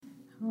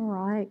All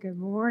right, good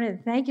morning.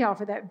 Thank y'all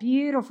for that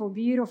beautiful,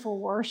 beautiful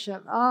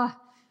worship. I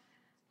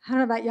don't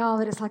know about y'all,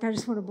 but it's like I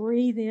just want to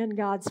breathe in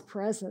God's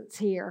presence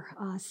here.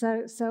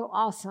 So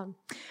awesome.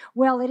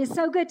 Well, it is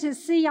so good to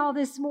see y'all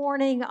this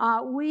morning.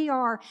 We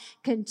are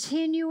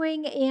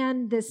continuing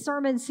in this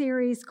sermon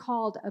series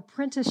called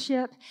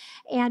Apprenticeship,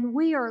 and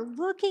we are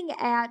looking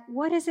at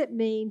what does it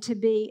mean to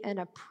be an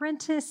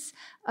apprentice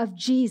of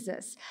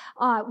Jesus.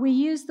 We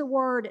use the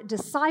word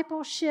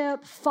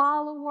discipleship,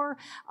 follower,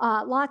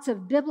 lots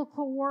of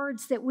biblical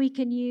words that we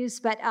can use,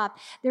 but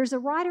there's a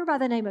writer by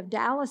the name of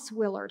Dallas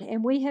Willard,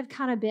 and we have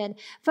kind of been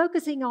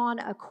focusing on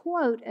a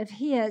quote of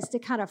his to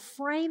kind of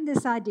frame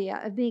this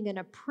idea of being an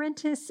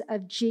apprentice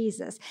of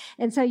Jesus.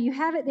 And so you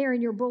have it there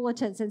in your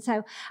bulletins. And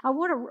so I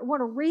want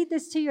to read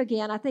this to you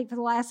again. I think for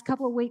the last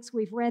couple of weeks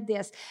we've read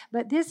this,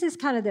 but this is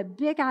kind of the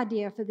big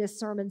idea for this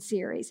sermon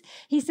series.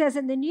 He says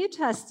in the New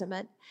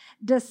Testament,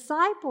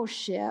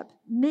 discipleship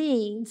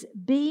means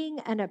being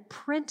an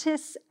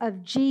apprentice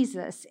of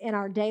Jesus in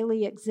our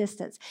daily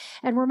existence.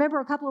 And remember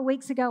a couple of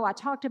weeks ago, I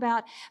talked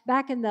about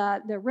back in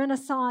the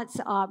Renaissance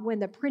when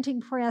the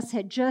printing press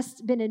had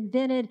just been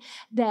invented,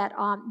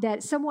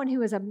 that someone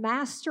who is a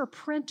master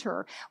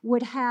printer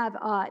would have,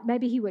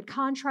 maybe he would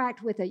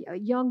contract with a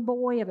young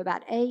boy of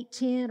about 8,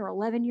 10, or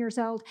 11 years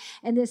old,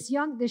 and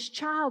this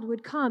child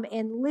would come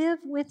and live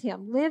with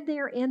him, live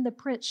there in the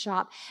print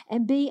shop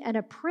and be an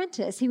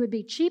apprentice. He would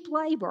be cheap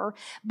labor,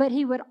 but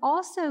he would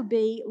also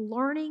be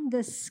learning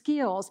the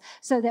skills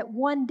so that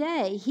one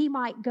day he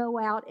might go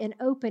out and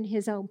open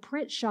his own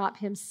print shop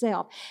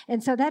himself.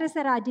 And so that is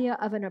that idea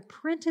of an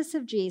apprentice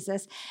of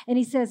Jesus. And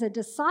he says a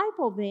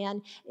disciple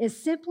then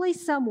is simply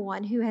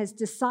someone who has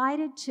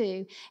decided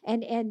to,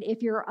 and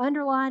if you're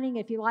underlining,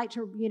 if you like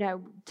to,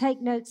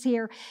 take notes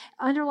here,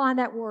 underline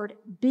that word,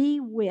 be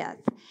with.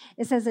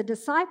 It says a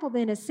disciple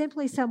then is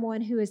simply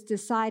someone who has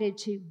decided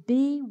to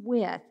be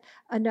with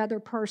another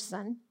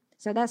person.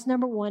 So that's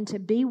number one, to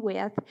be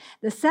with.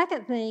 The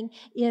second thing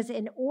is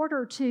in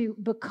order to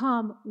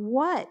become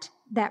what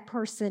that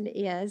person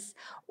is,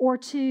 or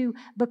to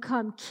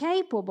become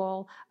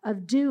capable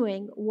of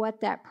doing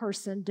what that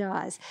person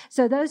does.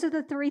 So those are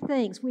the three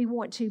things. We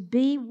want to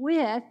be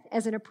with,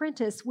 as an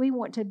apprentice, we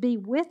want to be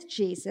with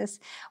Jesus.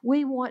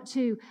 We want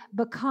to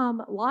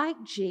become like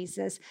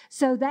Jesus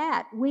so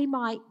that we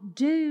might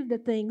do the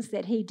things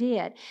that he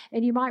did.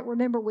 And you might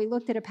remember we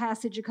looked at a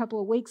passage a couple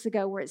of weeks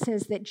ago where it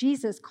says that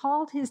Jesus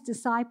called his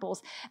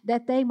disciples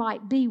that they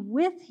might be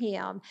with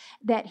him,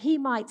 that he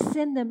might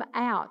send them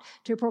out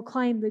to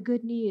proclaim the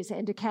good news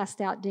and to cast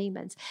out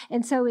demons.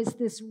 And so it's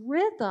this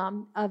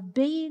rhythm of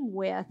being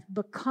with,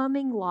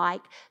 becoming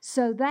like,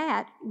 so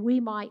that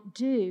we might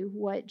do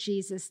what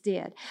Jesus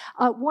did.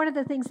 One of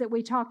the things that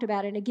we talked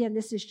about, and again,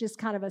 this is just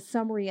kind of a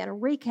summary and a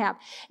recap,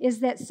 is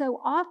that so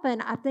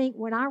often I think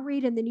when I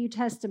read in the New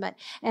Testament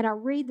and I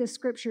read the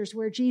scriptures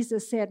where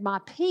Jesus said, my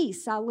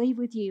peace I leave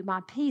with you,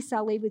 my peace I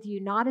leave with you,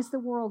 not as the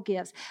world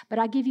gives, but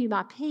I give you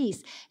my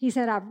peace. He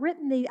said,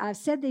 I've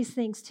said these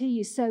things to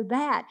you so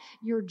that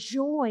your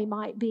joy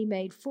might be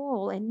made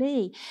full in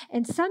me.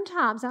 And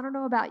sometimes, I don't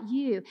know about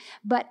you,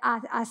 but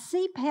I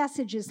see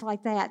passages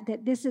like that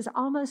this is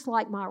almost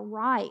like my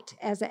right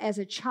as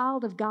a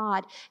child of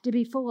God to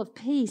be full of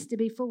peace, to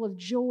be full of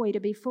joy, to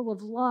be full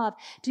of love,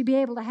 to be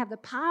able to have the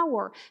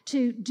power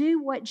to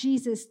do what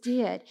Jesus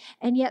did.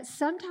 And yet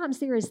sometimes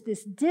there is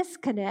this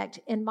disconnect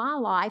in my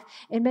life,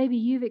 and maybe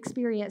you've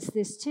experienced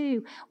this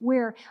too,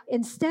 where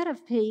instead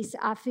of peace,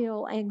 I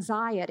feel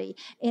anxiety.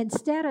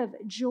 Instead of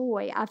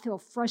joy, I feel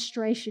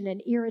frustration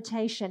and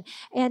irritation.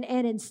 And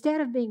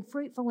instead of being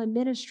fruitful in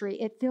ministry,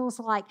 it feels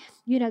like,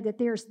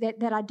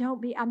 that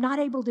I'm not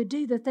able to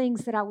do the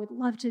things that I would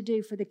love to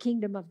do for the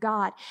kingdom of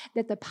God,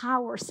 that the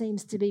power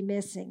seems to be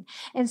missing.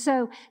 And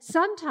so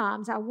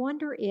sometimes I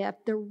wonder if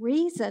the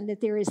reason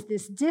that there is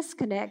this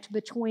disconnect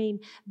between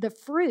the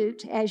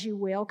fruit, as you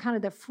will, kind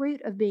of the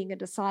fruit of being a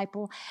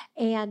disciple,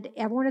 and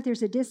I wonder if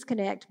there's a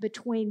disconnect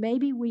between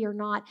maybe we are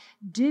not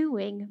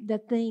doing the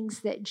things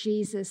that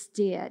Jesus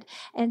did.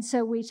 And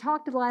so we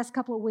talked the last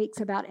couple of weeks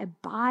about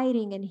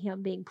abiding in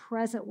him, being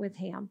present with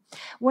him.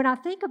 When I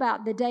think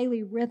about the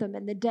daily rhythm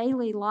and the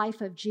daily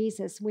life of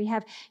Jesus, we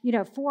have,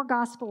 4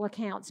 gospel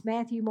accounts,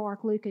 Matthew,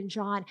 Mark, Luke, and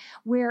John,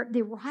 where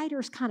the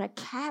writers kind of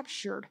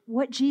captured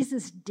what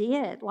Jesus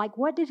did. Like,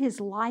 what did his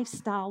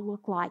lifestyle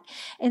look like?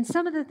 And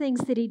some of the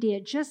things that he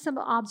did, just some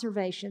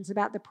observations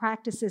about the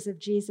practices of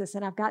Jesus.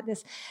 And I've got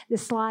this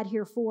slide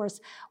here for us.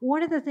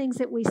 One of the things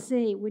that we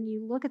see when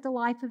you look at the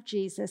life of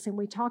Jesus, and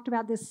we talked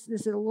about this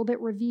is a little bit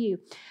review,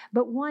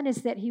 but one is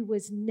that he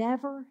was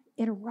never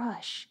in a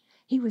rush.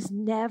 He was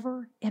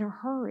never in a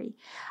hurry.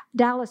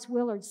 Dallas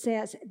Willard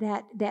says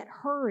that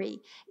hurry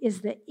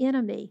is the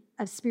enemy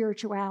of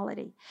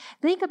spirituality.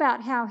 Think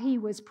about how he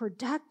was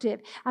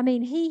productive. I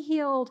mean, he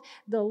healed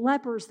the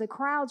lepers. The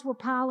crowds were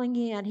piling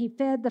in. He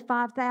fed the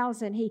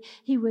 5,000.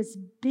 He was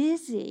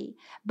busy,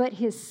 but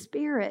his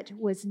spirit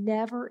was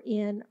never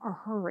in a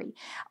hurry.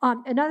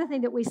 Another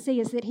thing that we see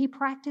is that he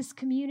practiced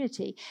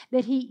community,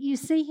 that you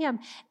see him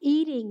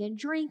eating and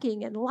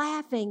drinking and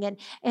laughing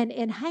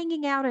and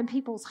hanging out in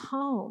people's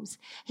homes.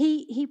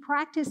 He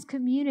practiced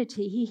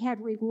community. He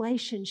had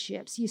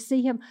relationships. You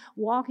see him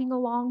walking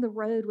along the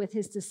road with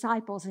his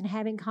disciples and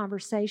having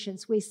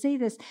conversations. We see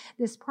this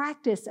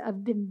practice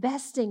of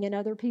investing in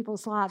other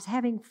people's lives,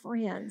 having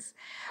friends.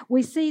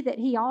 We see that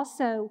he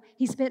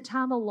spent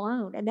time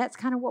alone, and that's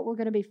kind of what we're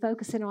going to be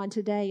focusing on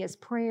today is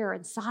prayer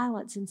and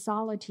silence and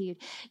solitude.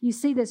 You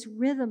see this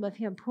rhythm of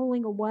him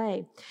pulling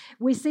away.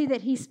 We see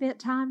that he spent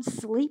time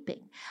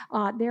sleeping.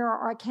 There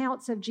are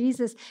accounts of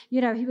Jesus,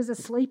 he was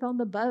asleep on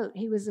the boat.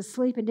 He was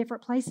asleep in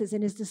different places,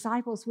 and his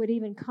disciples would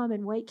even come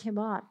and wake him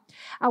up.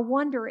 I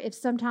wonder if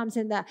sometimes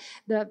in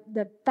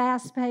the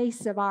fast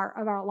pace of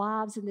our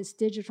lives in this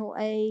digital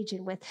age,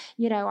 and with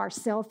our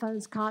cell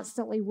phones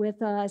constantly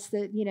with us,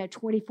 that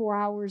 24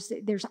 hours,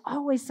 there's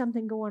always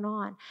something going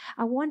on.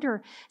 I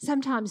wonder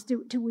sometimes,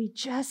 do we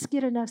just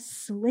get enough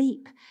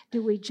sleep?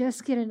 Do we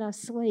just get enough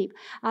sleep?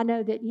 I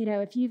know that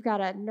if you've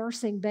got a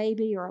nursing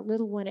baby or a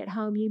little one at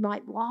home, you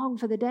might long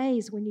for the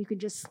days when you can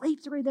just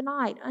sleep through the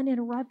night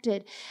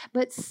uninterrupted.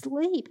 But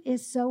sleep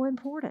is so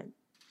important.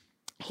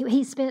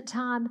 He spent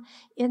time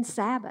in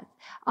Sabbath.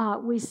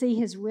 We see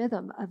his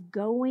rhythm of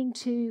going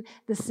to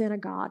the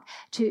synagogue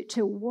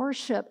to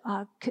worship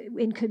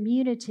in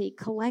community,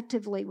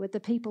 collectively with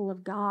the people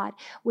of God.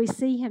 We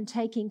see him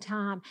taking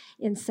time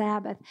in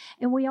Sabbath.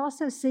 And we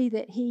also see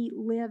that he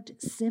lived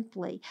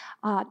simply,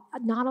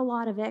 not a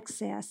lot of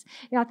excess.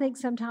 I think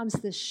sometimes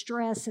the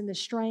stress and the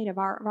strain of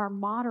our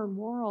modern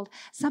world,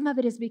 some of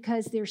it is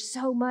because there's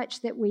so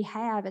much that we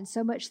have and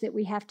so much that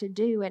we have to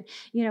do. And,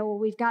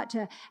 we've got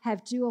to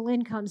have dual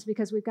incomes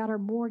because we've got our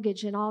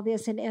mortgage and all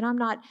this. And I'm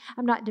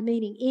not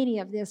demeaning any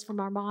of this from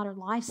our modern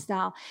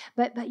lifestyle.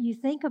 But you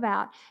think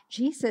about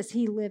Jesus,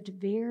 he lived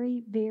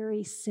very,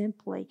 very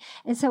simply.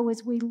 And so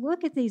as we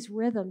look at these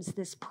rhythms,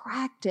 this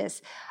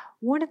practice,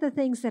 one of the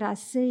things that I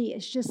see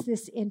is just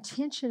this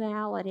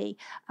intentionality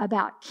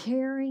about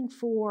caring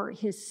for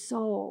his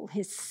soul,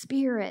 his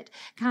spirit,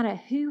 kind of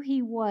who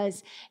he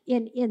was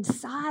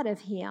inside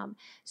of him,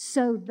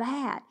 so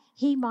that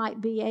he might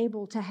be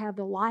able to have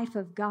the life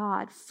of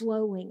God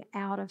flowing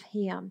out of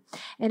him.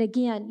 And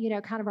again,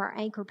 kind of our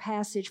anchor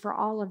passage for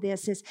all of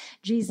this is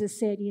Jesus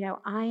said,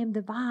 I am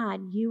the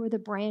vine, you are the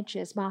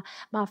branches.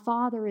 My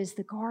Father is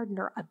the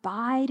gardener.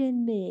 Abide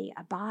in me,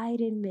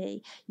 abide in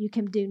me. You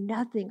can do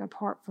nothing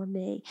apart from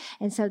me.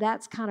 And so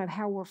that's kind of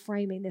how we're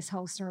framing this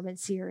whole sermon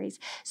series.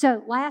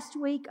 So last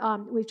week,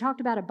 we've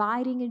talked about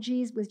abiding in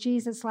Jesus with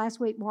Jesus. Last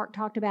week, Mark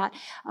talked about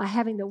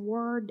having the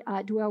word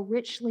dwell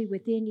richly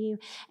within you.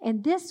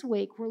 And this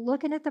week, we're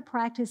looking at the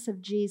practice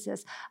of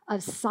Jesus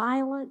of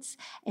silence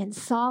and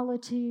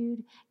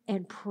solitude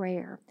and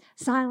prayer.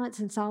 Silence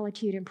and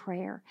solitude and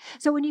prayer.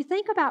 So when you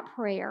think about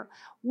prayer,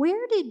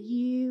 where did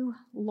you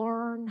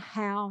learn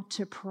how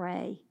to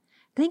pray?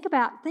 Think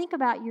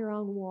about your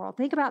own world.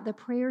 Think about the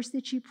prayers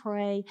that you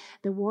pray,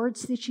 the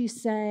words that you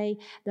say,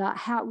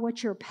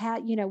 what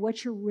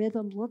your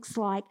rhythm looks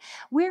like.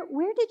 Where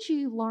did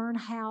you learn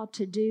how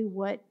to do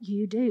what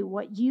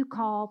you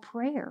call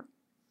prayer?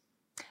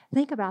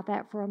 Think about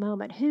that for a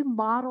moment. Who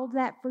modeled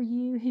that for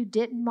you? Who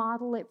didn't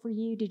model it for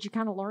you? Did you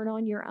kind of learn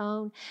on your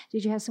own?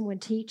 Did you have someone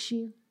teach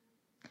you?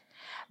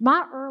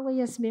 My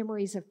earliest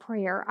memories of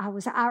prayer,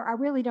 I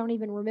really don't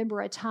even remember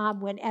a time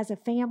when, as a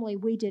family,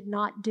 we did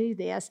not do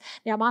this.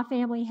 Now, my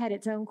family had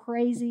its own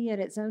crazy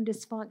and its own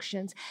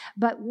dysfunctions,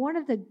 but one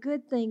of the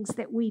good things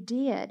that we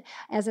did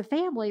as a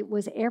family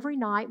was every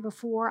night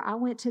before I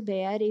went to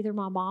bed, either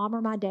my mom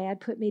or my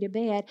dad put me to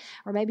bed,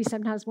 or maybe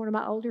sometimes one of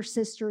my older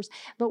sisters,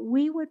 but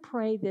we would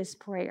pray this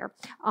prayer.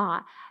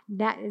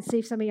 And see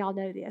if some of y'all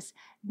know this.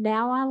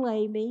 Now I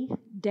lay me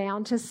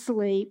down to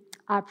sleep.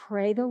 I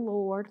pray the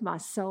Lord my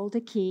soul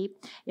to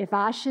keep. If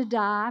I should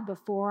die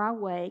before I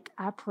wake,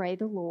 I pray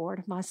the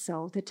Lord my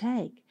soul to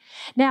take.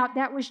 Now,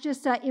 that was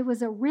just it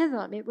was a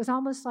rhythm. It was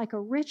almost like a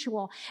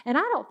ritual. And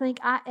I don't think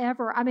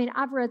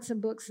I've read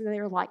some books and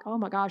they're like, oh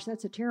my gosh,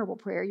 that's a terrible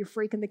prayer. You're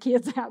freaking the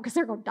kids out because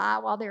they're going to die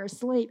while they're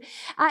asleep.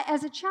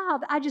 As a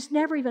child, I just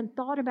never even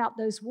thought about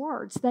those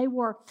words.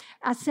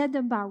 I said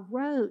them by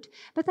rote,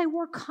 but they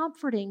were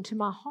comforting to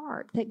my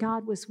heart that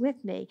God was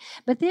with me.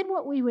 But then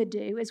what we would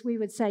do is we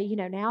would say,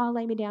 now I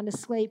lay me down to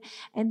sleep.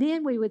 And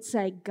then we would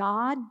say,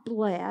 God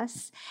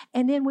bless.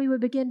 And then we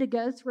would begin to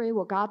go through,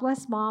 well, God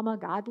bless Mama,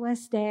 God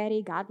bless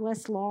Daddy, God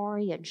bless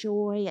Laurie and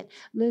Joy and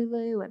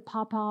Lulu and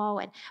Papa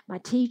and my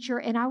teacher.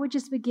 And I would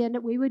just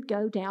we would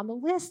go down the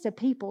list of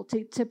people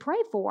to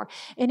pray for.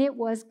 And it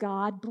was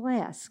God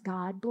bless,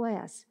 God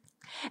bless.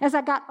 As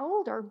I got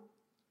older,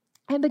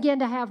 and begin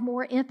to have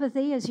more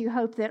empathy as you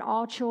hope that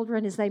all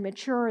children, as they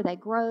mature, they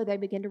grow, they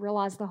begin to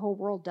realize the whole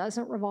world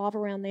doesn't revolve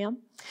around them.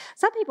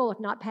 Some people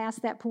have not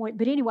passed that point,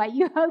 but anyway,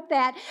 you hope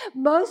that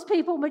most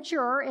people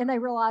mature and they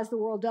realize the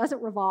world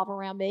doesn't revolve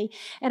around me.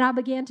 And I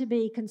began to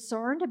be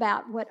concerned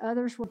about what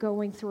others were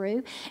going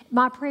through.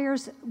 My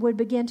prayers would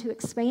begin to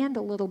expand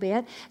a little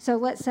bit. So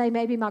let's say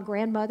maybe my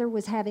grandmother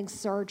was having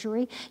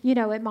surgery. You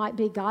know, it might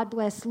be God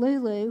bless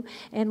Lulu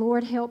and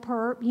Lord help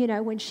her, you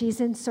know, when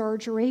she's in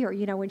surgery, or,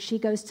 you know, when she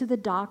goes to the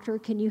doctor,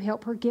 can you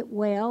help her get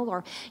well?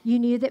 Or you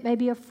knew that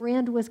maybe a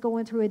friend was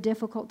going through a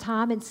difficult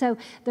time. And so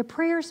the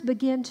prayers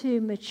begin to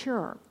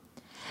mature.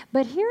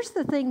 But here's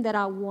the thing that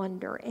I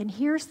wonder, and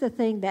here's the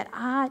thing that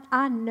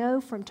I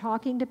know from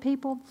talking to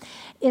people,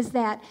 is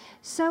that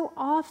so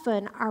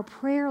often our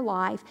prayer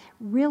life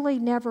really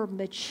never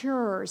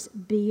matures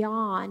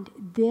beyond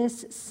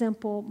this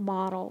simple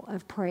model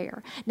of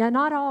prayer. Now,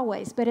 not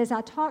always, but as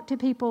I talk to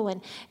people,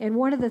 and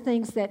one of the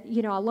things that,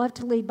 you know, I love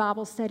to lead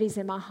Bible studies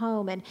in my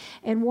home,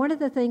 and one of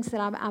the things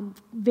that I'm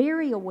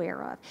very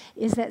aware of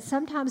is that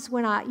sometimes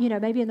when I, you know,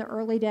 maybe in the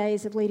early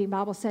days of leading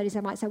Bible studies,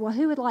 I might say, well,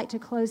 who would like to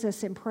close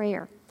us in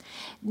prayer?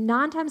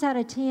 9 times out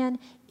of 10,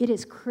 it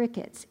is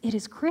crickets. It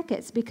is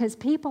crickets because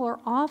people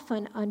are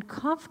often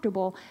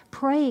uncomfortable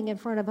praying in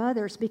front of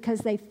others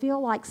because they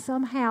feel like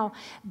somehow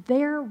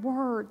their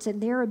words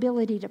and their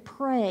ability to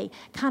pray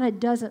kind of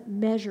doesn't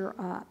measure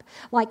up.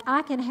 Like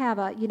I can have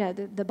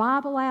the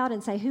Bible out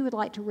and say, who would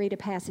like to read a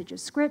passage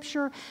of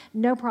Scripture?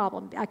 No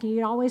problem. You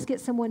can always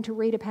get someone to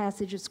read a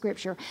passage of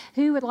Scripture.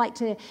 Who would like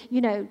to,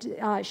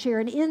 share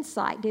an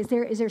insight? Is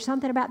there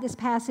something about this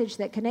passage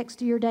that connects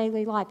to your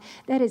daily life?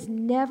 That is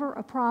never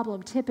a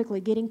problem,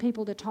 typically, getting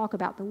people to talk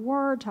about the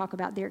Word, talk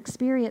about their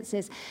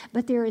experiences.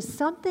 But there is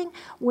something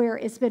where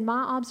it's been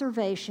my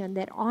observation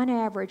that on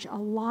average, a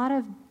lot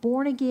of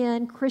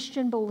born-again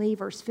Christian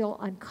believers feel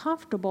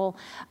uncomfortable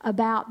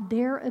about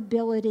their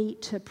ability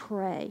to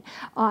pray.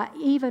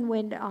 Even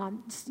when,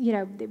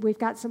 we've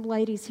got some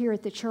ladies here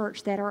at the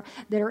church that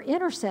are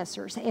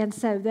intercessors, and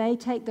so they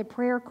take the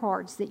prayer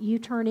cards that you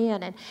turn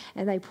in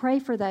and they pray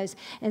for those.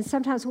 And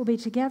sometimes we'll be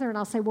together and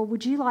I'll say, well,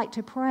 would you like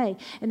to pray?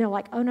 And they're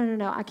like, oh,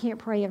 no, I can't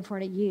pray in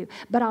front of you,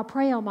 but I'll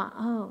pray on my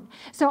own.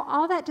 So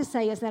all that to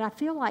say is that I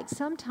feel like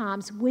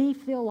sometimes we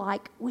feel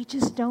like we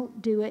just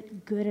don't do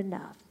it good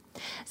enough.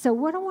 So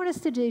what I want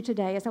us to do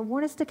today is I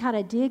want us to kind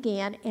of dig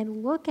in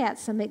and look at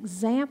some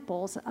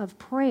examples of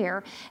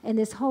prayer and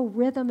this whole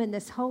rhythm and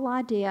this whole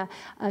idea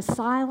of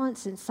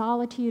silence and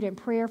solitude and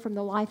prayer from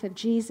the life of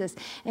Jesus.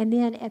 And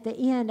then at the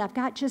end, I've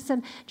got just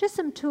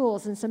some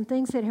tools and some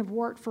things that have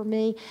worked for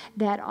me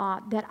that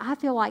I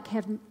feel like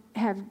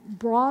have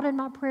broadened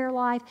my prayer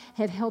life,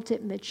 have helped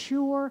it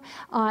mature,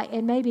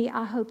 and maybe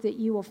I hope that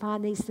you will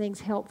find these things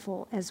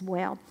helpful as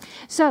well.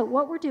 So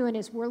what we're doing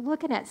is we're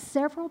looking at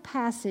several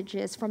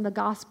passages from the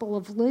Gospel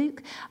of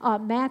Luke.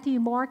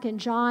 Matthew, Mark, and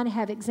John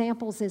have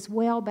examples as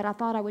well, but I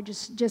thought I would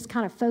just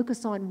kind of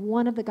focus on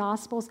one of the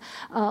Gospels.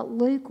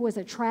 Luke was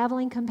a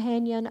traveling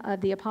companion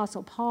of the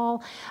Apostle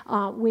Paul.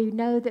 We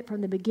know that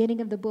from the beginning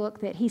of the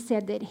book that he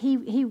said that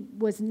he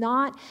was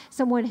not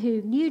someone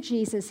who knew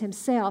Jesus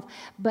himself,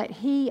 but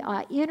he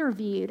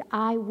interviewed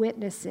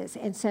eyewitnesses,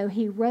 and so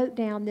he wrote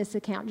down this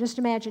account. Just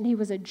imagine he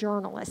was a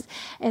journalist,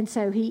 and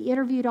so he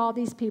interviewed all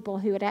these people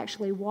who had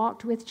actually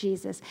walked with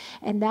Jesus,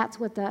 and that's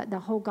what the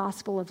whole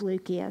Gospel of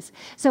Luke is.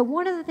 So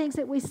one of the things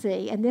that we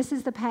see, and this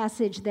is the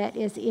passage that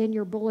is in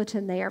your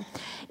bulletin there,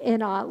 in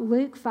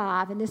Luke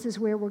 5, and this is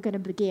where we're going to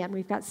begin.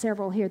 We've got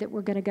several here that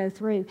we're going to go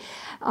through.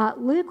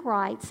 Luke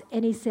writes,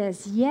 and he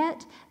says,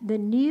 "Yet the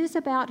news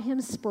about him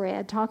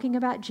spread," talking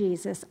about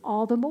Jesus,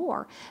 "all the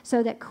more,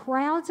 so that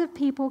crowds of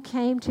people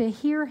came to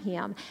hear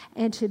him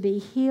and to be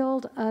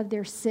healed of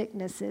their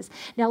sicknesses."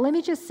 Now, let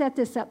me just set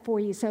this up for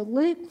you. So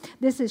Luke,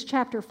 this is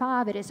chapter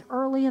 5. It is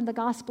early in the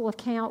gospel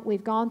account.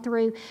 We've gone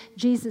through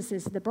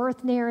Jesus' the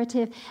birth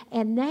narrative.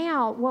 And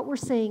now what we're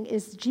seeing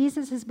is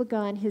Jesus has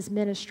begun his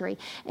ministry.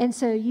 And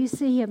so you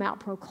see him out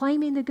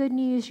proclaiming the good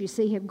news. You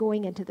see him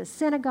going into the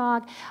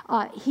synagogue.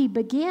 He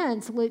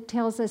begins, Luke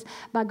tells us,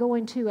 by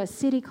going to a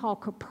city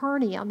called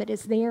Capernaum. It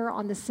is there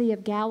on the Sea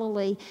of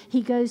Galilee.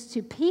 He goes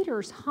to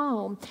Peter's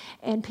home,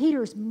 and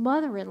Peter's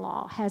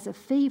mother-in-law has a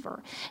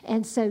fever.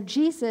 And so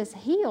Jesus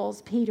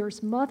heals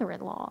Peter's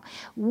mother-in-law.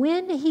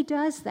 When he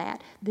does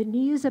that, the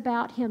news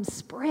about him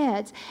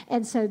spreads.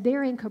 And so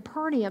they're in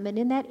Capernaum, and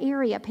in that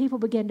area, people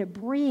begin to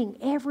bring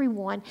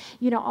everyone,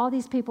 all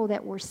these people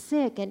that were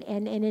sick and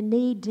in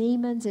need,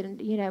 demons and,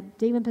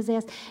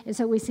 demon-possessed. And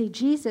so we see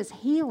Jesus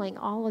healing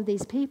all of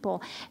these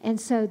people. And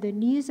so the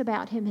news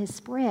about him has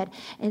spread.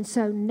 And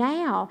so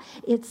now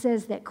it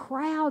says that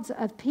crowds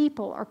of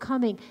people are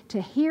coming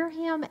to hear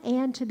him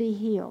and to be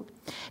healed.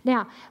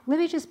 Now, let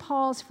me just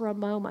pause for a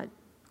moment.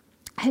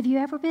 Have you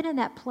ever been in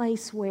that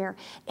place where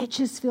it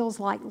just feels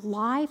like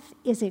life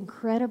is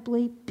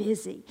incredibly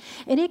busy?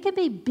 And it can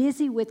be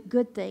busy with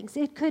good things.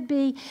 It could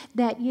be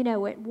that,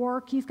 at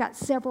work you've got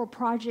several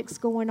projects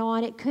going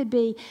on. It could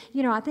be,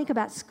 I think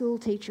about school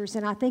teachers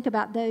and I think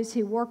about those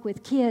who work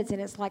with kids,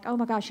 and it's like, oh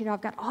my gosh,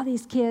 I've got all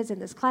these kids in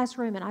this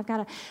classroom and I've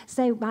got to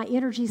say my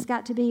energy's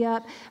got to be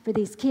up for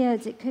these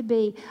kids. It could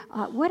be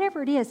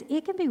whatever it is.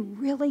 It can be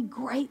really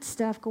great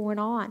stuff going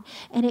on.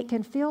 And it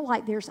can feel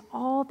like there's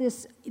all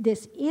this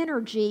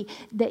energy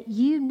that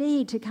you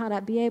need to kind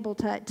of be able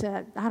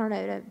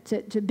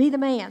to be the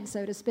man,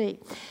 so to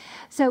speak.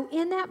 So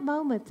in that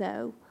moment,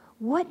 though,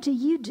 what do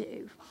you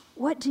do?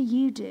 What do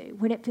you do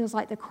when it feels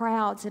like the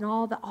crowds and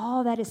all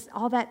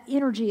that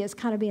energy is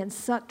kind of being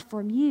sucked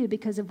from you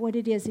because of what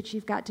it is that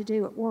you've got to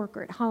do at work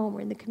or at home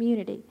or in the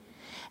community?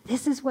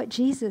 This is what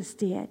Jesus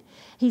did.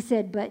 He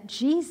said, but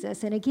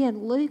Jesus, and again,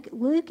 Luke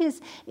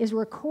is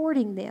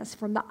recording this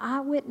from the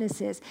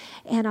eyewitnesses,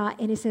 and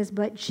he says,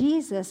 but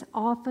Jesus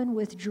often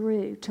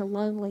withdrew to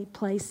lonely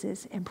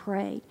places and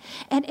prayed.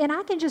 And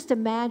I can just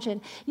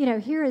imagine,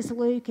 here is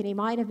Luke, and he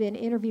might have been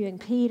interviewing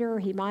Peter,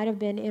 he might have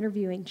been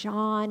interviewing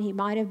John, he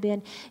might have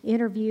been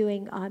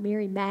interviewing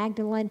Mary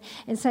Magdalene,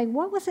 and saying,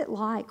 what was it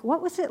like?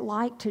 What was it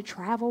like to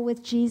travel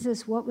with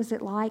Jesus? What was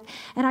it like?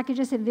 And I could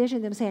just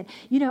envision them saying,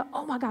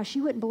 oh my gosh,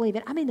 you wouldn't believe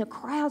it. I mean, the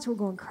crowds were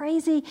going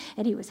crazy,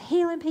 and he was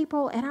healing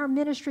people, and our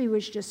ministry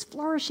was just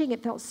flourishing.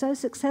 It felt so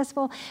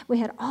successful. We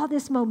had all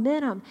this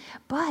momentum.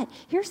 But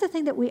here's the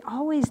thing that we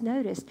always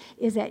noticed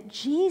is that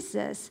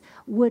Jesus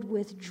would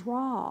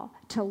withdraw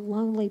to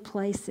lonely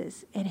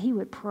places, and he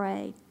would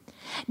pray.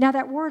 Now,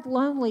 that word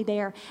lonely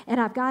there, and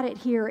I've got it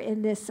here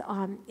in this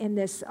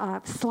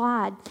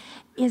slide,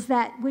 is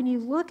that when you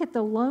look at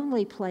the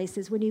lonely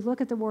places, when you look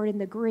at the word in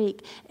the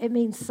Greek, it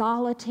means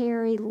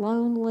solitary,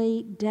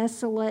 lonely,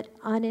 desolate,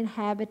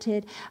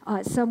 uninhabited.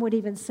 Some would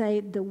even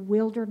say the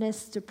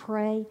wilderness to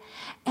pray.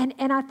 And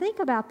I think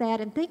about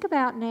that and think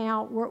about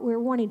now we're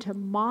wanting to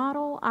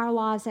model our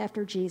lives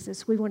after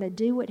Jesus. We want to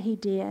do what he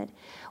did.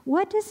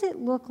 What does it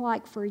look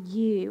like for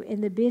you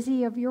in the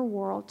busy of your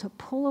world to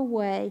pull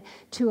away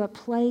to a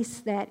place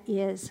that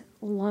is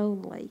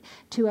lonely,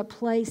 to a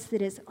place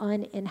that is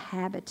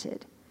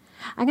uninhabited?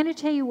 I'm going to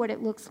tell you what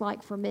it looks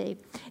like for me.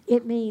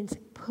 It means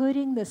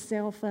putting the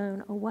cell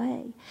phone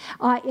away.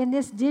 In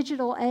this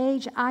digital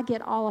age, I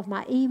get all of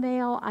my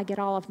email, I get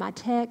all of my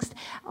text,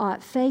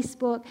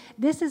 Facebook.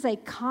 This is a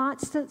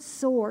constant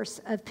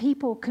source of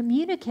people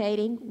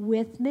communicating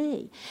with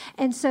me.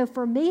 And so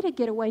for me to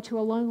get away to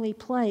a lonely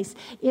place,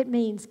 it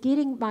means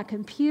getting my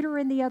computer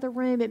in the other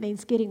room. It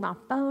means getting my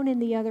phone in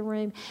the other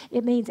room.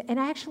 It means, and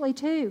actually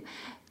too,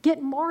 get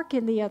Mark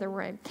in the other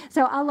room.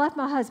 So I love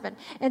my husband.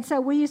 And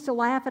so we used to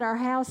laugh at our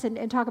house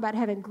and talk about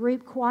having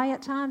group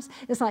quiet times.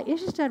 It's like, it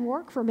just doesn't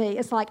work for me.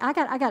 It's like, I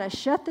got to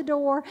shut the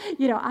door.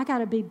 I got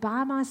to be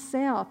by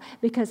myself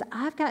because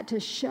I've got to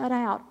shut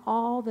out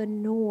all the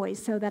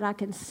noise so that I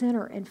can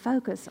center and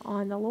focus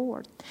on the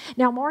Lord.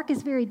 Now, Mark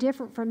is very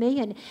different from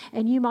me,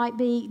 and you might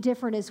be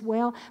different as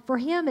well. For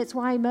him, it's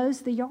why he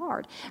mows the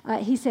yard.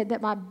 He said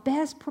that my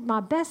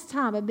best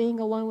time of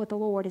being alone with the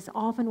Lord is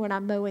often when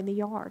I'm mowing the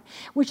yard,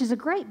 which is a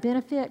great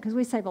benefit because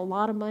we save a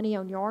lot of money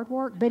on yard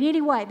work. But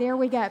anyway, there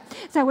we go.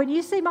 So when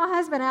you see my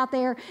husband out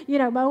there,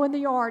 mowing the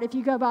yard, if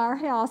you go by our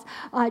house,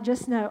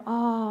 just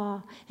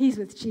know, he's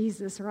with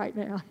Jesus right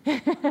now.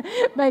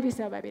 Maybe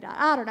so, maybe not.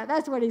 I don't know.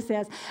 That's what he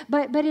says.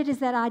 But it is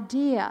that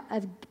idea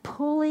of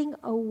pulling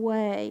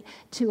away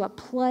to a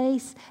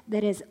place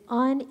that is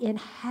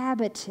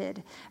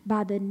uninhabited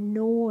by the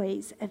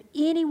noise of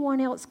anyone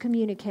else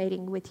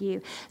communicating with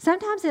you.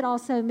 Sometimes it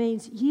also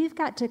means you've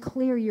got to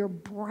clear your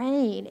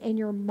brain and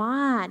your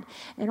mind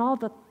and all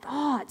the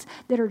thoughts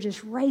that are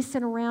just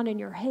racing around in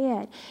your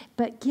head,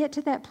 but get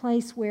to that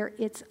place where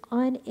it's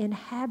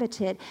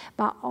uninhabited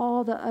by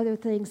all the other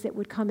things that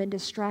would come and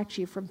distract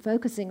you from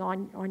focusing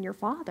on your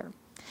Father.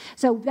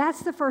 So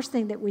that's the first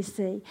thing that we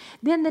see.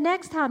 Then the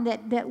next time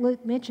that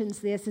Luke mentions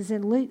this is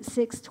in Luke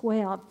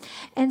 6:12.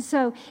 And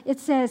so it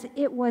says,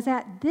 it was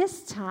at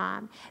this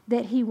time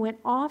that he went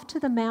off to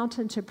the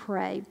mountain to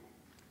pray,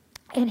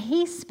 and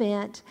he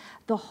spent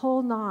the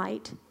whole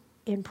night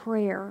in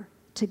prayer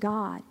to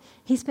God.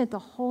 He spent the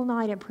whole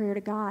night in prayer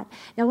to God.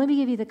 Now, let me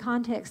give you the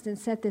context and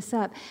set this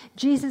up.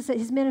 Jesus,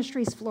 his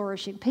ministry is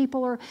flourishing.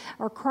 People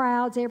are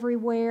crowds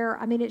everywhere.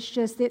 I mean, it's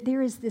just that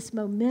there is this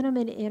momentum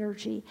and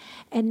energy.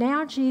 And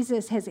now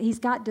Jesus he's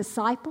got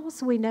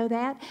disciples. We know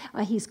that.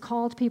 He's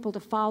called people to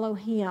follow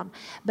him.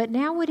 But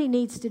now what he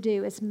needs to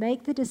do is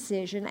make the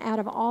decision out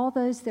of all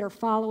those that are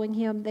following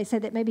him. They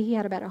said that maybe he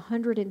had about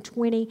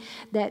 120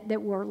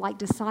 that were like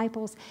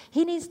disciples.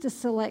 He needs to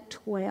select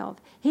 12.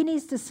 He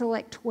needs to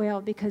select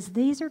 12 because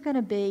these are going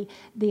to be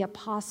the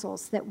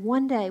apostles that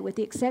one day, with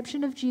the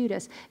exception of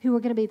Judas, who are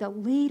going to be the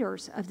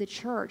leaders of the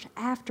church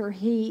after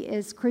he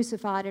is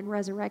crucified and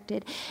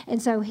resurrected.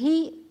 And so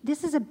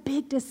this is a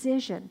big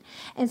decision.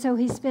 And so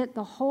he spent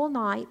the whole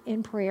night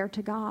in prayer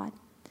to God.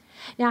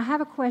 Now, I have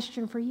a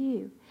question for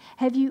you.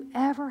 Have you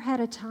ever had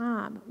a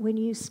time when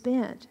you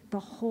spent the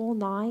whole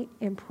night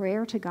in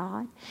prayer to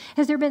God?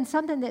 Has there been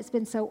something that's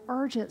been so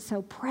urgent,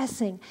 so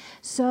pressing,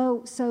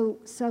 so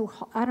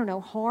I don't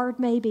know, hard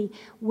maybe,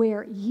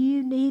 where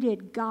you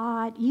needed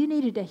God, you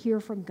needed to hear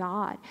from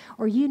God,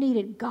 or you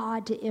needed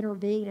God to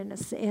intervene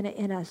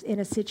in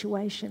a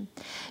situation?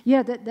 You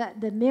know,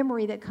 the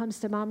memory that comes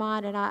to my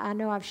mind, and I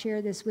know I've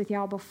shared this with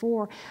y'all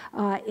before,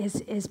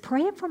 is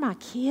praying for my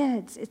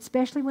kids,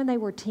 especially when they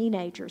were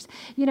teenagers.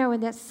 You know,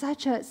 and that's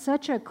such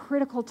a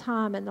critical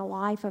time in the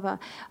life of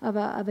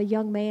a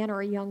young man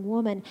or a young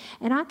woman.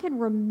 And I can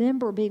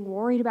remember being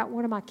worried about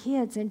one of my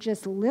kids and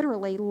just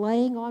literally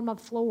laying on my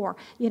floor,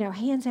 you know,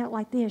 hands out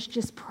like this,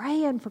 just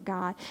praying for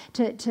God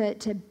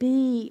to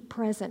be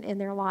present in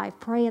their life,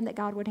 praying that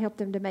God would help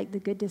them to make the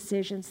good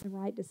decisions, the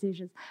right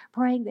decisions,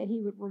 praying that He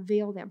would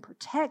reveal them,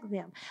 protect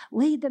them,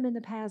 lead them in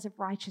the paths of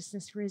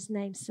righteousness for His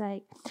name's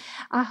sake.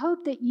 I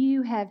hope that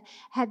you have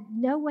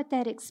know what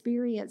that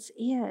experience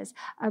is,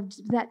 of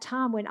that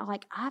time when,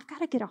 like, I've got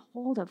to get a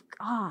hold of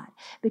God,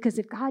 because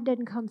if God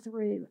doesn't come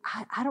through,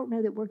 I don't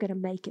know that we're going to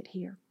make it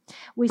here.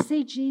 We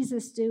see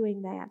Jesus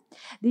doing that.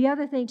 The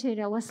other thing too,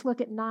 now let's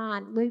look at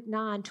Luke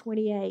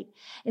 9:28.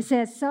 It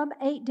says, some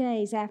 8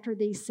 days after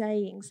these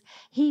sayings,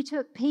 He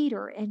took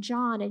Peter and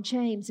John and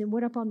James and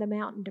went up on the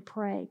mountain to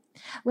pray.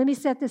 Let me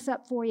set this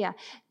up for you.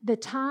 The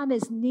time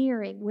is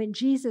nearing when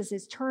Jesus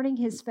is turning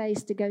His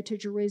face to go to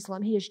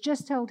Jerusalem. He has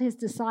just told His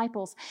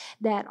disciples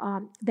that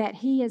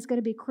He is going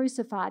to be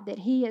crucified, that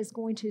He is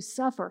going to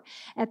suffer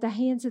at the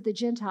hands of the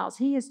Gentiles.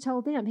 He has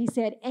told them, He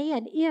said,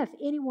 and if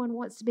anyone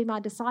wants to be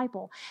my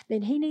disciple,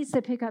 then he needs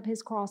to pick up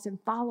his cross and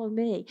follow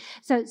me.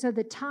 So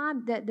the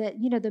time that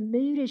the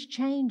mood is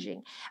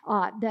changing.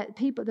 That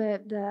people,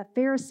 the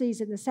Pharisees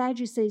and the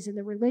Sadducees and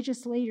the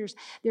religious leaders,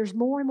 there's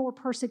more and more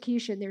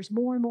persecution. There's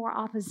more and more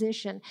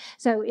opposition.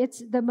 So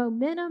the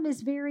momentum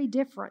is very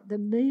different. The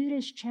mood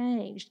has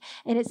changed,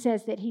 and it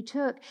says that he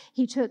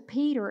took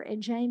Peter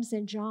and James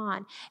and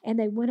John, and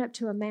they went up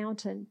to a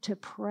mountain to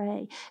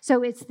pray.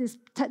 So it's this.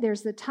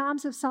 There's the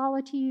times of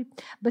solitude,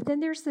 but then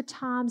there's the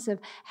times of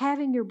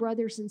having your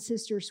brothers and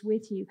sisters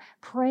with you,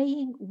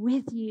 praying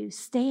with you,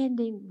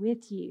 standing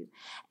with you.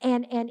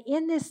 And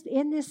in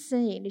this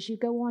scene, as you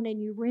go on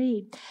and you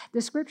read,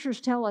 the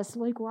scriptures tell us,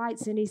 Luke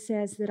writes, and he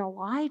says that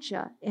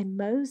Elijah and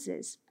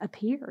Moses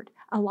appeared.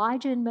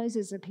 Elijah and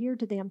Moses appeared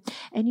to them.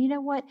 And you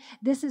know what?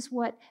 This is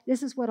what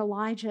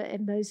Elijah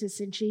and Moses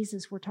and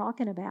Jesus were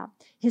talking about.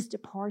 His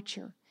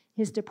departure.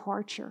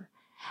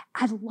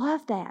 I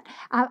love that.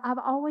 I've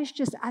always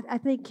I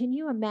think, can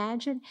you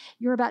imagine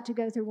you're about to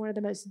go through one of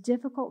the most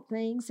difficult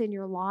things in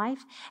your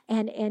life,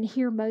 and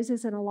here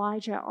Moses and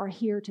Elijah are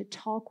here to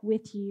talk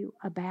with you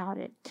about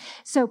it.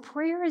 So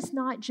prayer is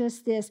not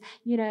just this,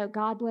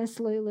 God bless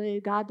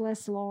Lulu, God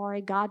bless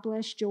Laurie, God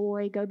bless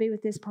Joy, go be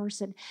with this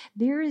person.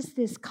 There is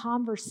this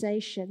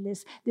conversation,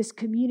 this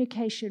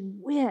communication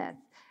with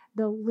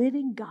the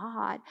living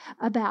God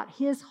about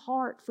His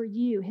heart for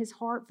you, His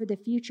heart for the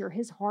future,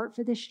 His heart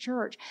for this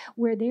church,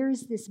 where there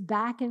is this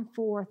back and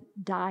forth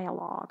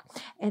dialogue.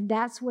 And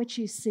that's what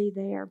you see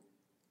there.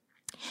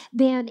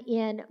 Then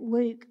in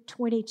Luke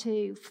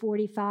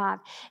 22:45,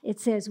 it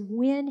says,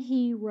 when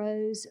He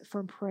rose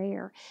from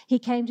prayer, He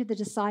came to the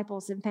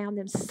disciples and found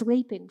them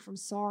sleeping from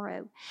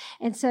sorrow.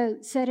 And so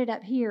set it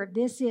up here.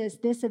 This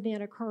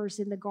event occurs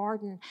in the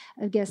Garden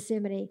of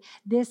Gethsemane.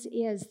 This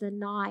is the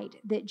night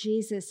that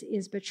Jesus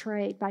is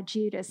betrayed by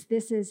Judas.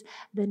 This is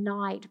the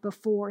night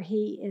before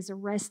He is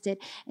arrested.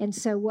 And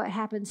so what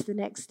happens the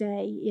next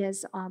day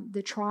is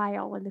the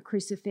trial and the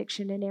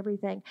crucifixion and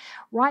everything.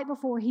 Right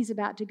before He's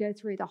about to go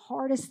through the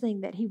hardest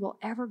thing that He will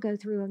ever go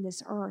through on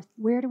this earth,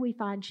 where do we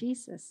find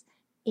Jesus?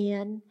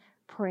 In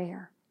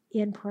prayer.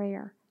 In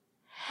prayer.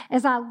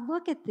 As I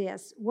look at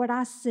this, what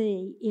I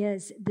see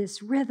is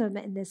this rhythm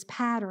and this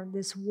pattern,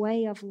 this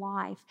way of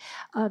life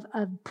of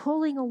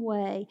pulling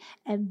away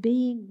and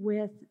being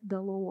with the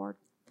Lord.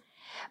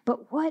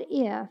 But what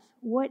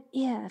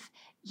if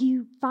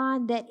you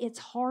find that it's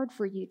hard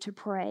for you to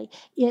pray?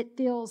 It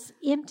feels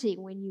empty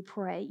when you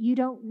pray. You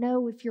don't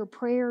know if your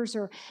prayers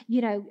are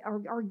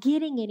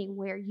getting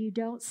anywhere. You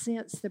don't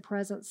sense the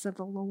presence of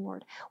the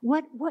Lord.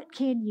 What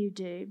can you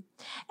do?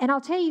 And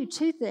I'll tell you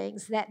two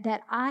things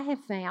that I have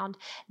found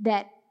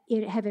that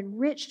have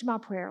enriched my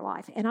prayer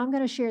life. And I'm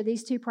going to share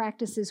these two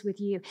practices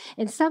with you.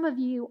 And some of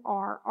you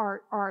are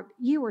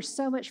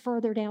so much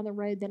further down the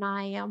road than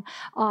I am.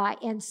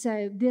 And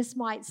so this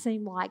might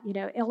seem like,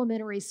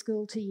 elementary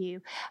school to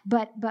you.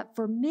 But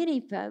for many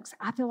folks,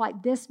 I feel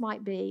like this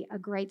might be a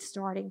great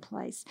starting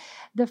place.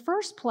 The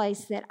first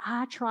place that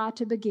I try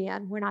to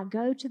begin when I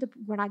go to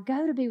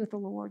be with the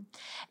Lord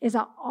is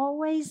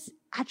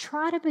I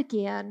try to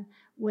begin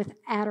with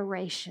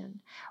adoration,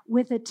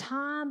 with a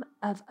time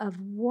of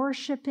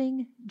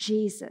worshiping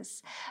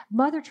Jesus.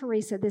 Mother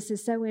Teresa, this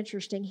is so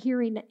interesting,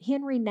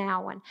 Henry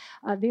Nouwen,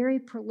 a very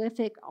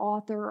prolific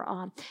author,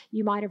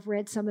 you might have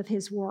read some of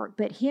his work,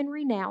 but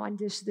Henry Nouwen,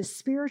 the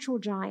spiritual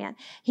giant,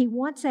 he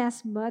once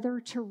asked Mother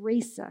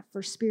Teresa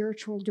for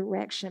spiritual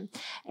direction.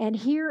 And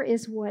here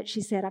is what she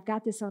said. I've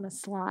got this on a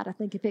slide, I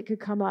think, if it could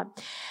come up.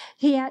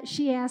 She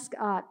asked,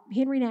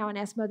 Henry Nouwen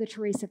asked Mother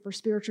Teresa for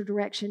spiritual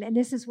direction, and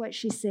this is what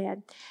she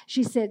said.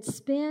 She said,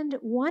 spend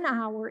 1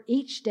 hour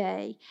each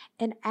day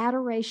in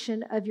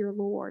adoration of your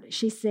Lord,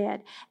 she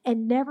said,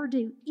 and never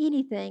do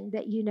anything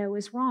that you know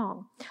is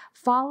wrong.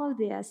 Follow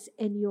this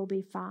and you'll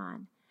be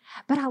fine.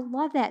 But I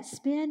love that.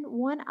 Spend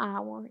 1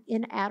 hour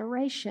in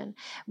adoration.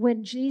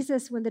 When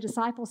the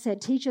disciples said,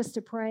 teach us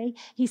to pray,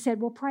 he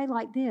said, well, pray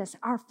like this.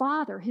 Our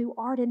Father who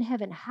art in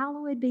heaven,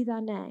 hallowed be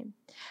thy name.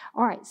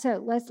 All right,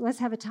 so let's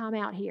have a time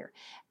out here.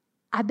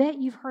 I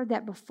bet you've heard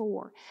that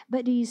before,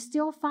 but do you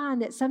still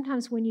find that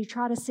sometimes when you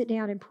try to sit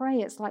down and pray,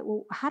 it's like,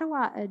 well, how do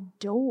I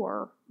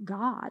adore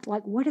God?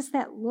 Like, what does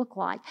that look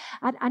like?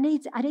 I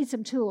need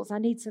some tools. I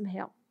need some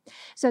help.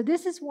 So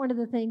this is one of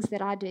the things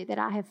that I do that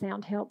I have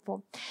found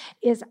helpful,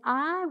 is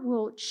I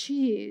will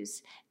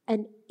choose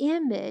an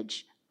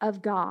image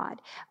of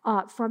God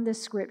from the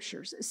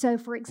scriptures. So,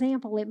 for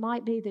example, it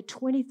might be the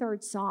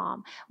 23rd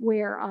Psalm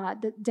where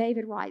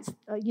David writes,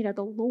 the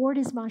Lord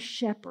is my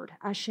shepherd,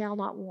 I shall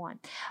not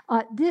want.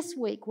 This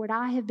week, what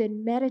I have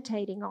been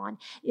meditating on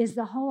is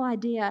the whole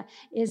idea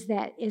is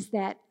that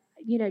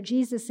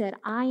Jesus said,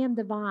 I am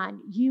the vine,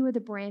 you are the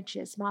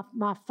branches.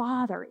 My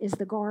Father is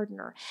the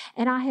gardener.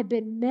 And I have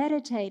been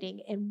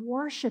meditating and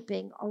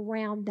worshiping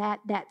around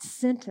that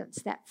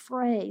sentence, that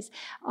phrase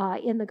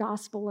in the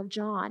Gospel of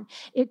John.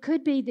 It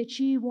could be that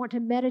you want to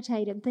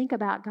meditate and think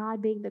about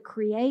God being the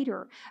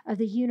creator of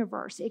the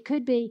universe. It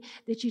could be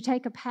that you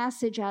take a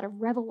passage out of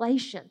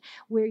Revelation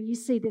where you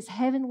see this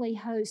heavenly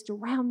host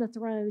around the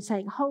throne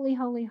saying, holy,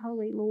 holy,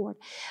 holy Lord.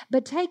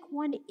 But take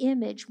one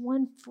image,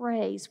 one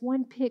phrase,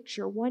 one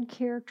picture, one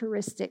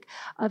characteristic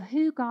of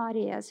who God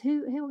is,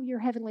 who your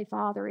Heavenly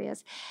Father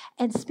is,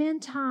 and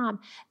spend time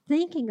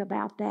thinking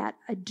about that,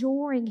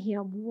 adoring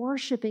Him,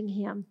 worshiping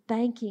Him,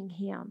 thanking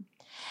Him.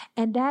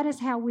 And that is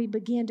how we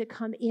begin to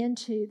come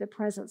into the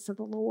presence of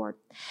the Lord.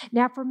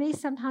 Now, for me,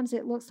 sometimes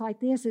it looks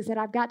like this, is that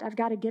I've got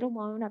to get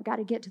alone. I've got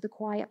to get to the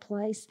quiet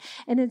place.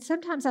 And then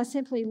sometimes I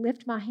simply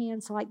lift my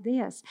hands like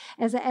this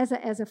as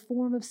a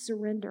form of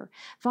surrender.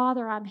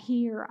 Father, I'm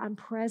here. I'm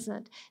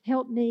present.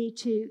 Help me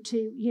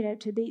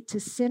to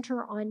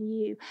center on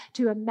you,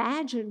 to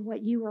imagine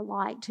what you are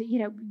like,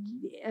 to,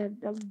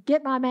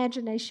 get my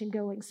imagination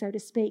going, so to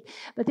speak.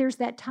 But there's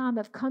that time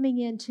of coming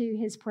into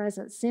His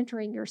presence,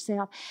 centering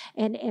yourself,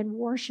 and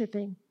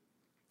worshiping.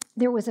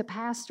 There was a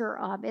pastor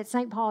at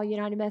St. Paul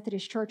United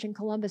Methodist Church in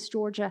Columbus,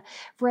 Georgia,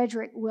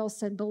 Frederick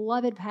Wilson,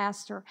 beloved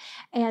pastor,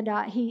 and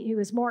he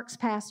was Mark's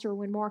pastor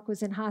when Mark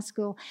was in high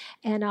school,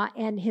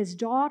 and his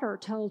daughter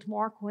told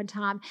Mark one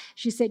time,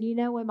 she said,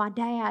 when my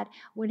dad,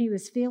 when he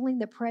was feeling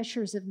the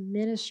pressures of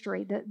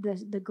ministry,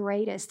 the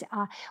greatest,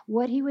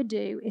 what he would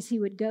do is he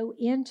would go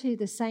into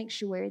the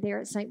sanctuary there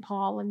at St.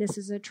 Paul, and this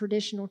is a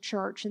traditional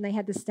church, and they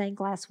had the stained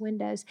glass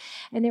windows,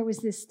 and there was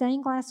this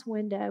stained glass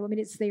window,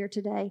 it's there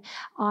today,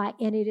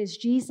 and it is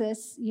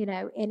Jesus,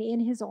 and in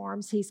His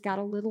arms, He's got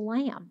a little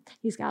lamb.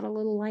 He's got a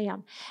little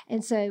lamb.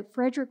 And so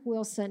Frederick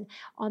Wilson,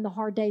 on the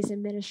hard days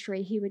in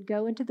ministry, he would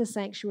go into the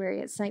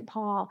sanctuary at St.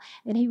 Paul,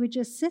 and he would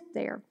just sit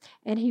there,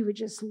 and he would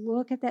just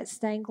look at that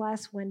stained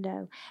glass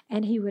window,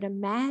 and he would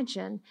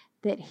imagine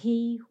that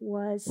he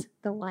was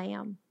the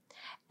lamb,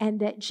 and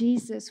that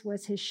Jesus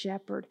was his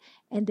shepherd,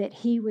 and that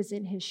he was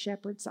in his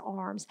shepherd's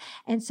arms.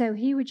 And so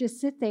he would just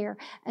sit there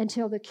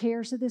until the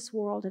cares of this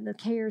world and the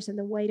cares and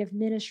the weight of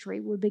ministry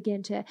would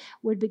begin to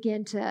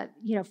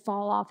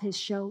fall off his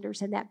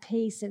shoulders, and that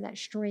peace and that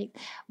strength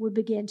would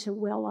begin to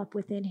well up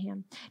within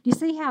him. Do you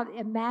see how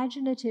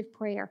imaginative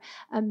prayer,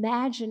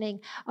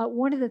 imagining,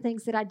 one of the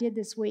things that I did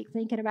this week,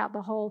 thinking about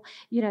the whole,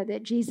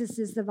 that Jesus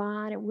is the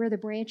vine and we're the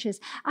branches.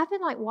 I've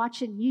been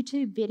watching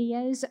YouTube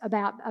videos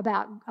about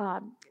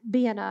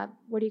being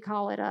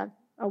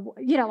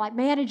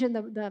managing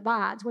the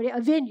vines,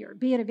 a vineyard,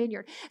 being a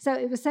vineyard. So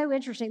it was so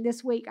interesting.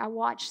 This week I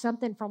watched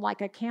something from a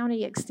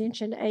county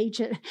extension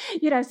agent,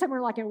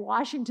 somewhere in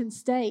Washington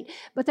State,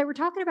 but they were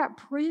talking about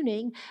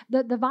pruning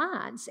the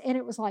vines. And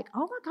it was oh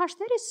my gosh,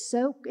 that is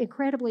so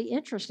incredibly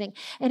interesting.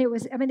 And it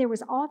was, there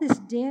was all this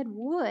dead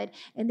wood,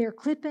 and they're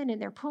clipping and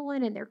they're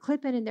pulling and they're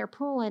clipping and they're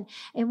pulling.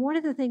 And one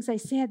of the things they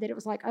said that it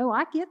was oh,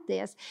 I get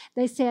this.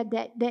 They said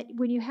that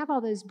when you have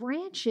all those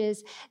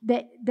branches,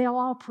 that they'll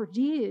all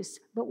produce,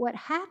 but what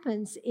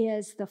happens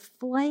is the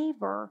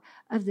flavor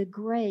of the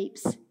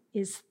grapes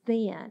is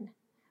thin.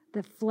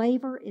 The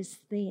flavor is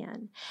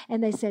thin.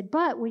 And they said,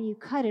 but when you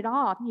cut it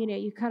off,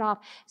 you cut off,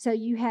 so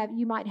you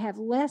might have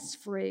less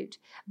fruit,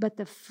 but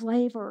the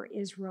flavor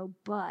is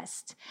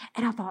robust.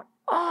 And I thought,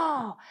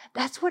 oh,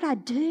 that's what I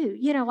do.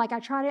 Like I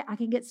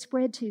can get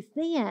spread too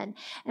thin,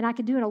 and I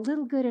can do it a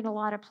little good in a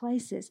lot of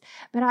places.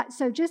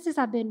 So just as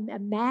I've been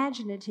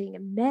imaginating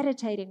and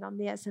meditating on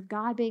this, of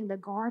God being the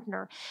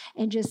gardener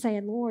and just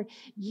saying, Lord,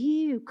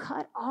 you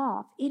cut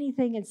off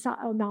anything inside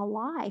of my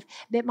life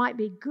that might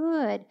be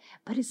good,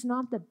 but it's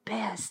not the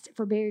best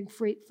for bearing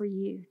fruit for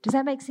you. Does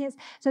that make sense?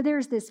 So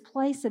there's this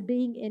place of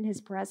being in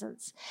his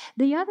presence.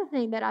 The other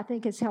thing that I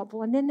think is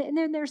helpful, and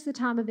then there's the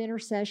time of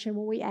intercession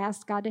when we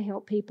ask God to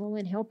help people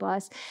and help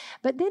us.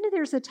 But then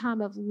there's a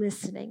time of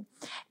listening.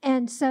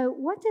 And so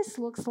what this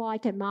looks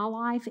like in my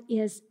life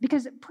is,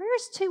 because prayer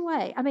is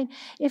two-way. I mean,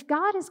 if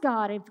God is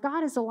God, if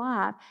God is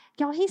alive,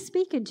 y'all, he's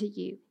speaking to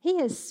you. He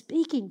is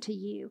speaking to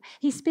you.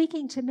 He's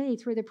speaking to me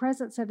through the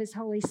presence of his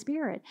Holy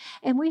Spirit.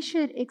 And we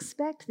should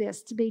expect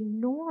this to be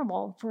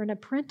normal for an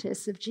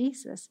apprentice of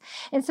Jesus.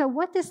 And so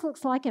what this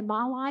looks like in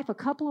my life, a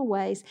couple of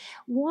ways.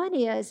 One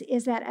is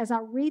that as I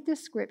read the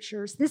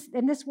scriptures,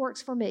 this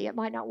works for me. It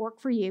might not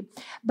work for you,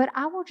 but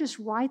I will just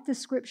write the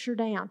scripture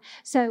down.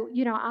 So,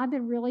 I've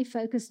been really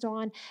focused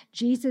on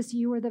Jesus,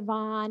 you are the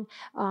vine,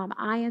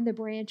 I am the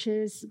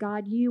branches,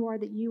 God, you are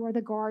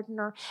the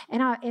gardener,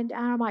 and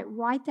I might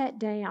write that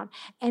down.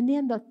 And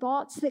then the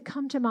thoughts that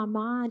come to my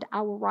mind,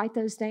 I will write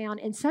those down.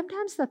 And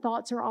sometimes the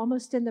thoughts are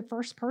almost in the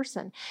first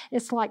person.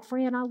 It's like,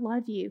 Fran, I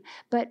love you,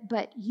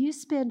 but you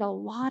spend a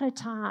lot of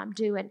time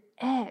doing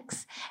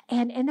X,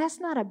 and that's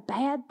not a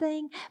bad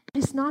thing,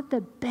 but it's not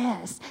the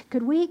best.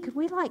 Could we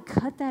like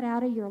cut that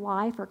out of your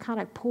life, or kind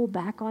of pull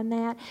back on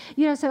that?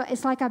 So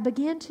it's like I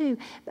begin to,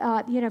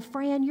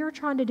 Fran, you're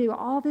trying to do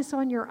all this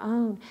on your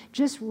own.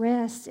 Just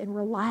rest and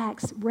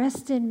relax.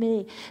 Rest in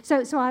me.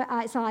 So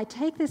I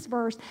take this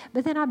verse,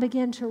 but then I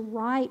begin to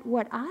write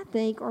what I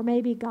think, or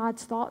maybe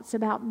God's thoughts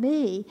about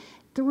me,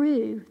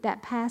 through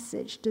that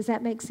passage. Does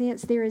that make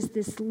sense? There is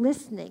this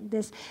listening,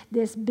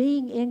 this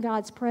being in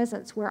God's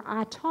presence where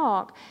I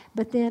talk,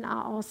 but then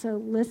I also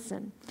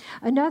listen.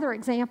 Another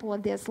example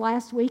of this,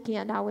 last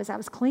weekend I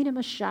was cleaning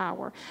my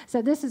shower.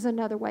 So this is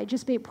another way,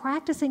 just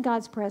practicing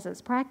God's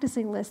presence,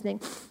 practicing listening.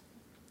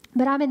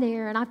 But I'm in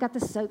there, and I've got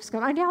the soap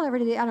scum. Y'all ever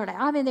do that? I don't know.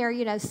 I'm in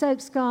there,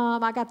 soap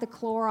scum. I got the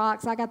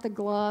Clorox. I got the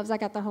gloves. I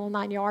got the whole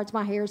 9 yards.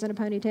 My hair's in a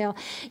ponytail.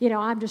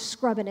 I'm just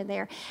scrubbing in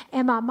there.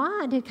 And my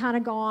mind had kind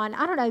of gone,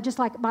 I don't know, just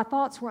like my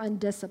thoughts were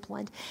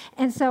undisciplined.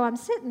 And so I'm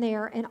sitting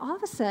there, and all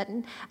of a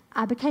sudden,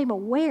 I became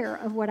aware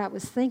of what I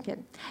was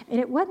thinking. And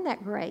it wasn't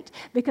that great,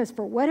 because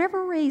for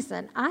whatever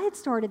reason, I had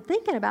started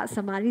thinking about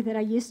somebody that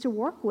I used to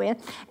work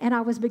with, and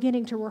I was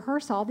beginning to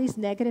rehearse all these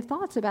negative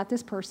thoughts about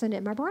this person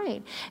in my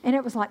brain. And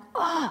it was like,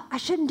 oh, I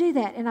shouldn't do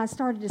that. And I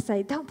started to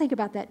say, don't think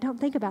about that. Don't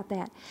think about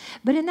that.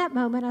 But in that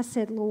moment, I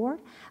said, Lord,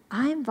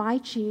 I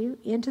invite you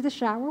into the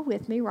shower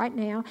with me right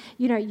now.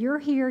 You're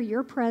here.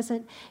 You're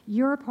present.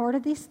 You're a part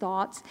of these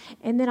thoughts.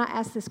 And then I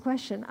asked this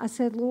question. I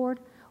said, Lord,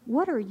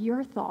 what are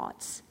your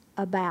thoughts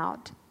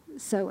about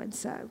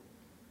so-and-so?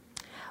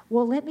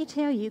 Well, let me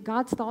tell you,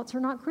 God's thoughts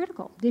are not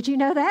critical. Did you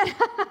know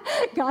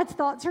that? God's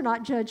thoughts are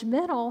not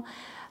judgmental.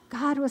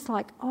 God was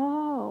like,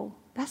 oh,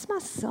 that's my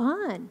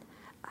son.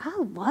 I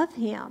love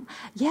him.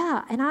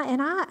 Yeah, and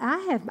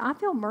I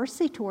feel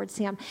mercy towards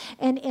him.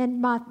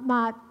 And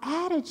my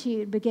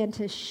attitude began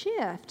to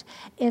shift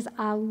as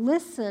I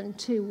listened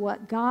to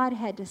what God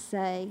had to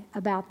say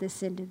about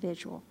this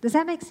individual. Does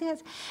that make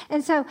sense?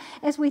 And so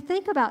as we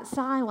think about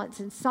silence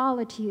and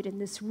solitude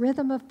and this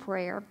rhythm of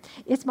prayer,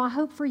 it's my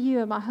hope for you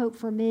and my hope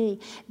for me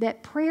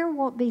that prayer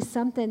won't be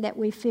something that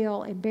we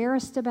feel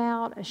embarrassed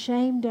about,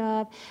 ashamed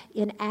of,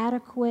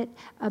 inadequate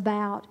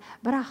about,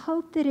 but I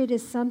hope that it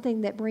is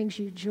something that brings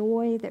you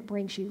joy, that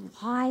brings you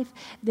life,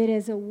 that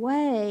is a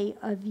way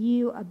of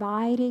you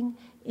abiding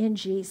in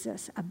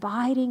Jesus,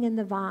 abiding in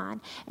the vine,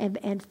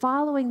 and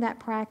following that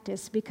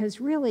practice,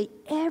 because really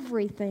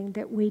everything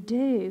that we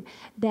do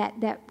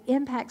that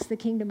impacts the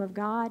kingdom of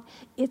God,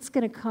 it's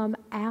going to come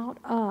out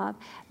of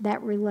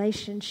that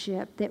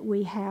relationship that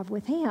we have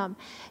with him.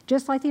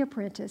 Just like the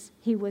apprentice,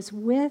 he was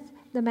with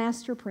the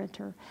master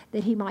printer,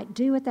 that he might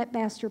do what that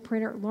master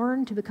printer,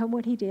 learn to become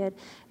what he did,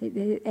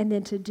 and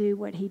then to do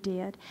what he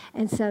did.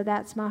 And so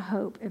that's my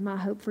hope, and my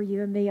hope for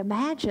you and me.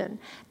 Imagine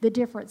the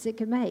difference it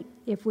can make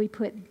if we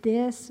put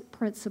this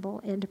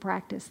principle into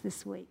practice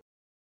this week.